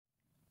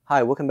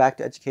Hi, welcome back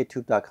to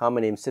EducateTube.com.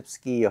 My name is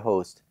Sipsky, your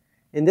host.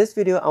 In this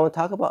video, I want to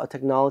talk about a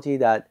technology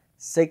that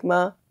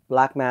Sigma,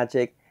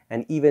 Blackmagic,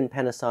 and even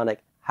Panasonic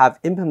have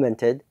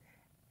implemented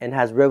and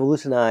has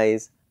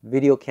revolutionized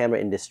video camera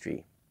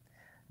industry.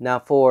 Now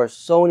for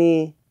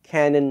Sony,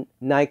 Canon,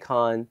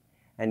 Nikon,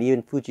 and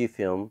even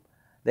Fujifilm,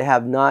 they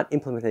have not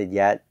implemented it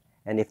yet,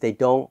 and if they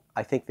don't,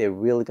 I think they're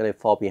really going to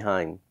fall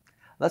behind.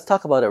 Let's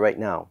talk about it right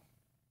now.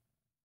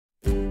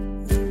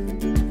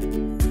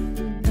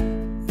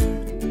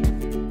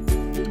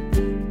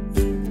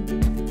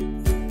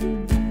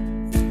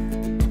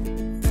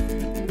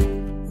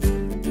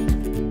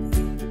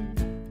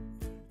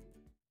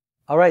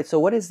 Alright, so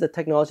what is the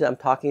technology I'm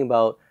talking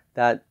about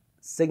that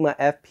Sigma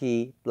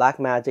FP,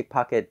 Blackmagic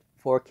Pocket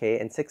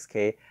 4K and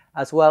 6K,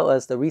 as well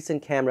as the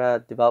recent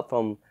camera developed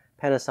from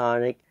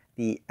Panasonic,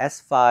 the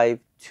S5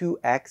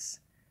 2X,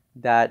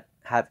 that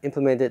have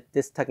implemented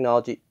this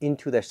technology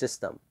into their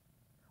system?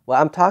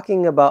 Well, I'm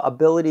talking about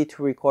ability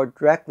to record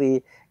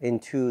directly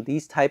into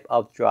these type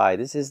of drive.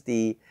 This is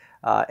the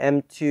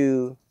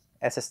M2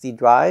 SSD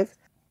drive,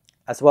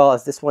 as well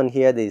as this one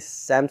here, the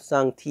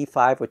Samsung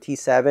T5 or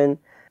T7,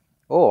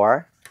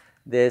 or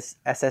this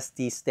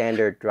SSD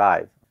standard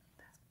drive.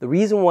 The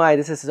reason why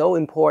this is so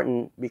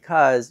important,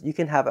 because you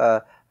can have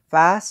a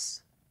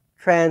fast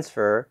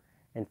transfer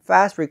and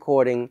fast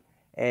recording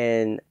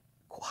and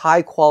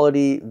high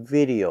quality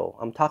video.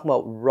 I'm talking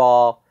about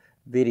raw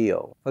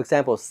video. For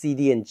example,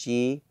 CD and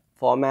G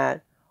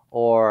format,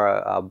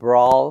 or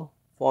BRAW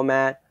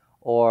format,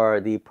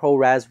 or the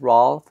ProRes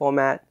RAW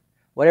format,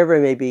 whatever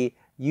it may be,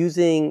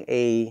 using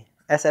a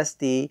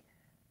SSD,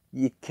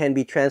 it can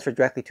be transferred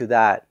directly to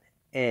that.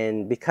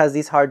 And because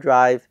these hard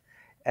drive,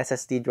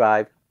 SSD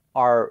drive,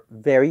 are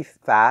very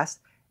fast,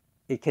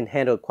 it can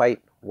handle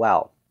quite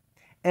well.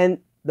 And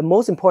the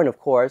most important, of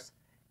course,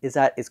 is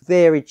that it's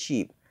very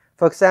cheap.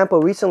 For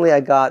example, recently I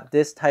got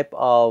this type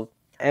of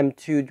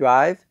M2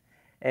 drive,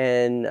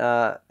 and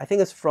I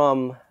think it's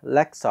from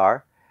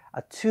Lexar.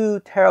 A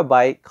 2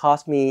 terabyte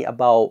cost me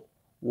about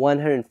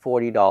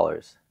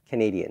 $140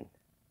 Canadian.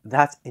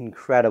 That's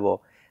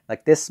incredible.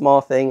 Like this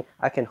small thing,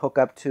 I can hook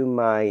up to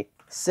my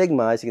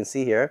Sigma, as you can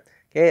see here.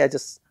 Okay, I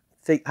just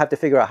have to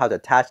figure out how to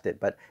attach it,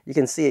 but you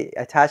can see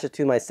attach it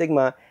to my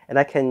Sigma, and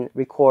I can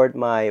record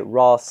my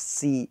raw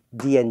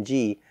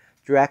DNG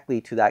directly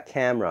to that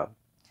camera.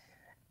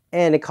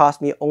 And it cost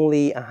me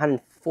only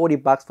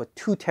 $140 for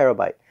 2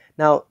 terabyte.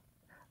 Now,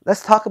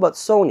 let's talk about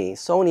Sony.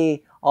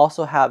 Sony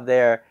also have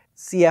their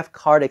CF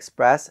Card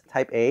Express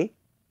Type A,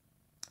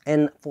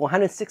 and for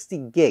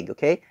 160 gig,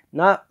 okay,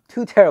 not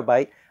 2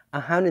 terabyte,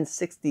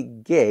 160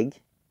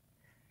 gig,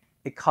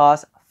 it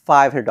costs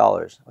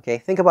 $500. Okay,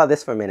 think about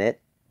this for a minute.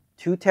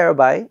 2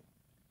 terabyte,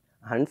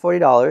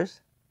 $140,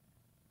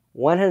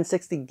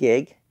 160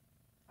 gig,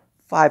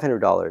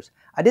 $500.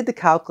 I did the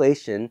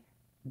calculation.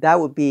 That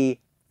would be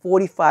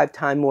 45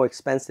 times more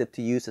expensive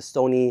to use the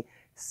Sony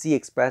C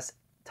Express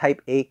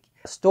Type A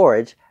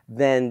storage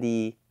than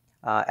the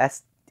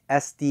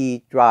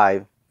SD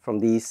drive from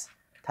these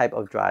type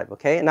of drive.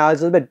 Okay, now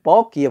it's a little bit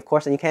bulky, of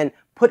course, and you can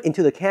put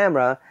into the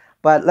camera,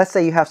 but let's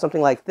say you have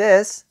something like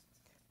this.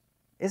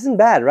 Isn't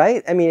bad,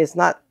 right? I mean, it's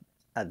not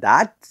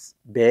that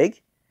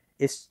big.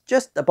 It's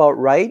just about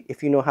right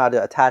if you know how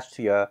to attach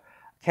to your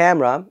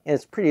camera, and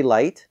it's pretty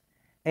light.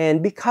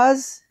 And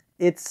because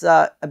it's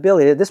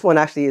ability, this one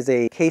actually is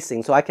a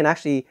casing, so I can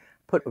actually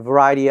put a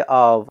variety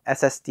of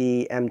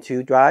SSD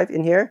M2 drive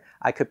in here.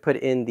 I could put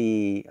in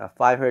the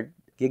 500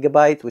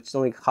 gigabytes, which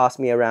only cost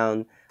me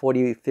around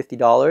 $40,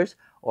 $50,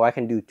 or I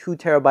can do 2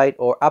 terabyte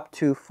or up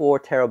to 4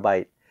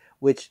 terabyte,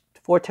 which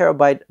 4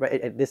 terabyte right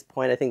at this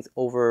point I think it's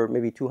over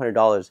maybe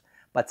 $200,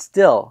 but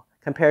still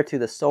compared to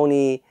the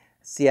Sony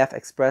CF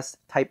Express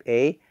Type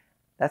A,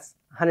 that's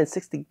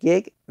 160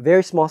 gig,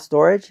 very small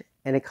storage,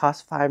 and it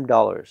costs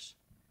 $5.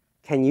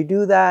 Can you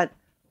do that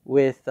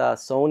with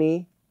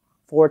Sony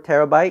 4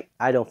 terabyte?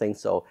 I don't think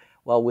so.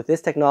 Well, with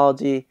this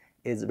technology,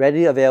 it's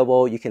readily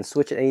available. You can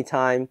switch it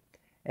anytime,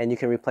 and you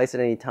can replace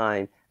it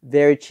anytime.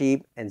 Very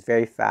cheap and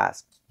very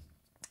fast.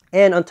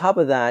 And on top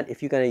of that,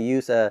 if you're going to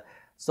use a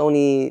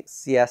Sony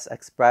CS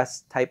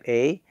Express Type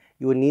A,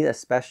 you would need a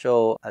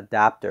special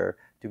adapter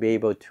to be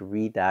able to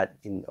read that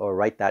or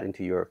write that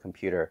into your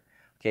computer.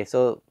 Okay,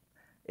 so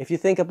if you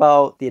think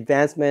about the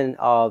advancement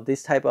of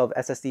this type of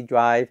SSD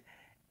drive,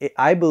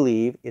 I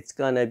believe it's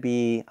going to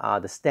be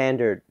the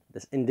standard,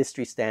 this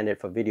industry standard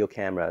for video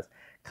cameras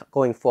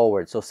going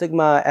forward. So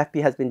Sigma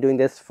FP has been doing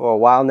this for a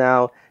while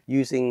now,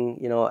 using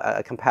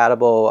a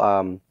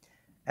compatible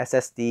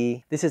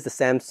SSD. This is the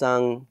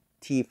Samsung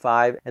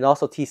T5 and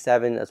also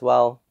T7 as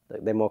well,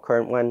 the more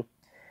current one.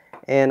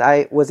 And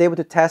I was able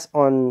to test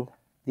on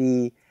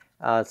the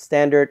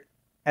standard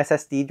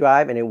SSD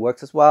drive, and it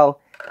works as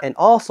well. And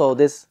also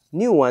this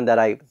new one that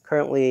I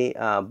currently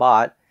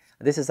bought,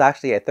 this is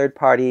actually a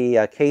third-party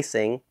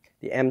casing,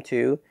 the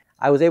M2.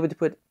 I was able to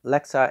put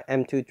Lexar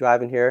M2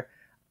 drive in here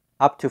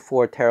up to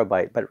 4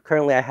 terabyte, but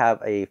currently I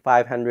have a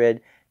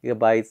 500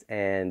 gigabytes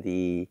and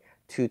the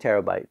 2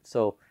 terabyte.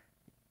 So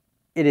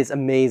it is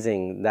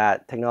amazing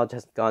that technology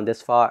has gone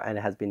this far and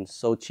it has been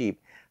so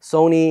cheap.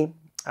 Sony,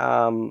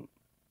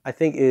 I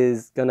think,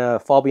 is gonna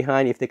fall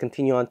behind if they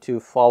continue on to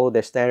follow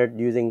their standard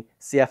using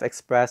CF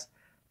Express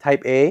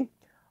Type A.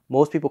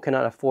 Most people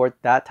cannot afford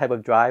that type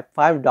of drive.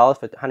 $5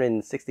 for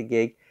 160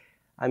 gig.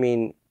 I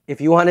mean,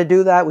 if you want to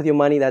do that with your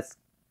money, that's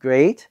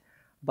great.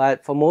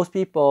 But for most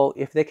people,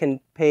 if they can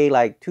pay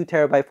like 2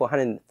 terabytes for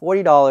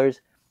 $140,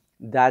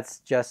 that's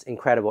just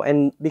incredible.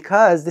 And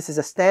because this is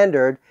a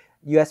standard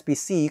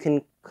USB-C, you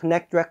can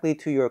connect directly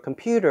to your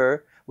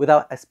computer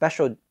without a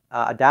special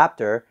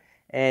adapter,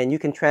 and you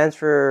can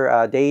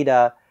transfer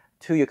data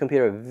to your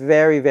computer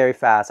very, very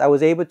fast. I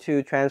was able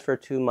to transfer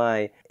to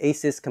my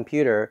Asus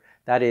computer,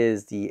 that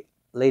is the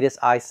latest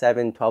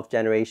i7 12th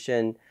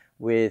generation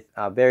with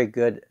a very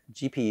good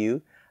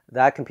GPU.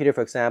 That computer,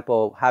 for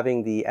example,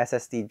 having the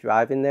SSD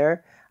drive in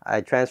there,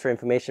 I transfer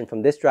information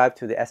from this drive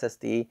to the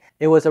SSD.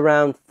 It was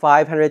around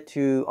 500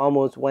 to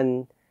almost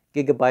 1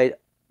 gigabyte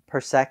per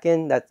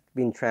second that's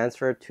being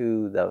transferred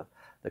to the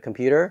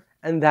computer,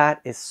 and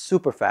that is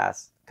super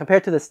fast.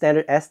 Compared to the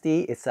standard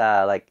SD, it's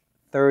like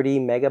 30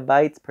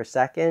 megabytes per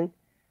second.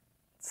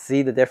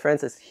 See the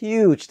difference? It's a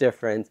huge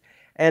difference.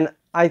 And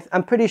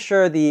I'm pretty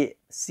sure the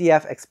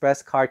CF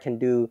Express card can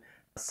do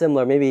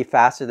similar, maybe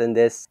faster than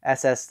this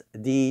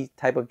SSD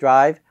type of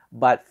drive,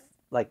 but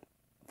like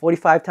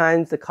 45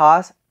 times the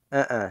cost,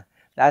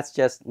 that's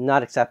just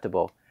not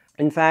acceptable.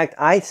 In fact,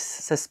 I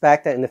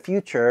suspect that in the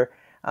future,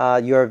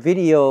 your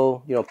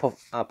video,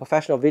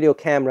 professional video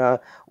camera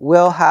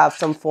will have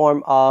some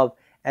form of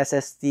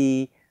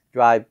SSD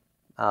drive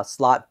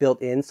slot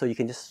built in, so you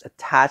can just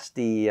attach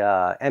the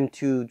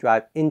M2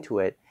 drive into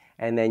it,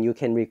 and then you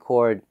can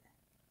record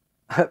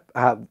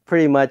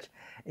pretty much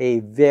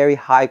a very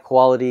high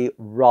quality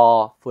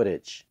raw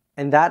footage.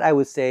 And that, I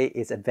would say,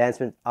 is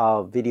advancement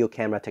of video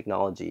camera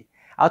technology.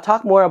 I'll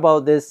talk more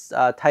about this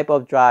type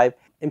of drive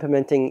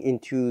implementing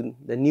into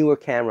the newer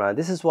camera.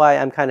 This is why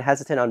I'm kind of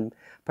hesitant on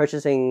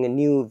purchasing a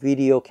new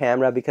video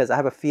camera, because I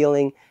have a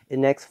feeling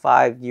in the next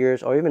 5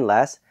 years or even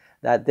less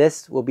that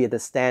this will be the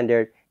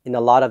standard in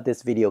a lot of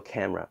this video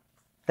camera.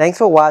 Thanks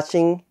for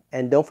watching,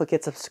 and don't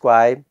forget to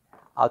subscribe.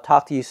 I'll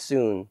talk to you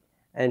soon.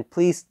 And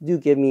please do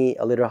give me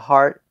a little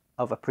heart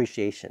of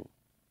appreciation.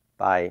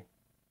 Bye.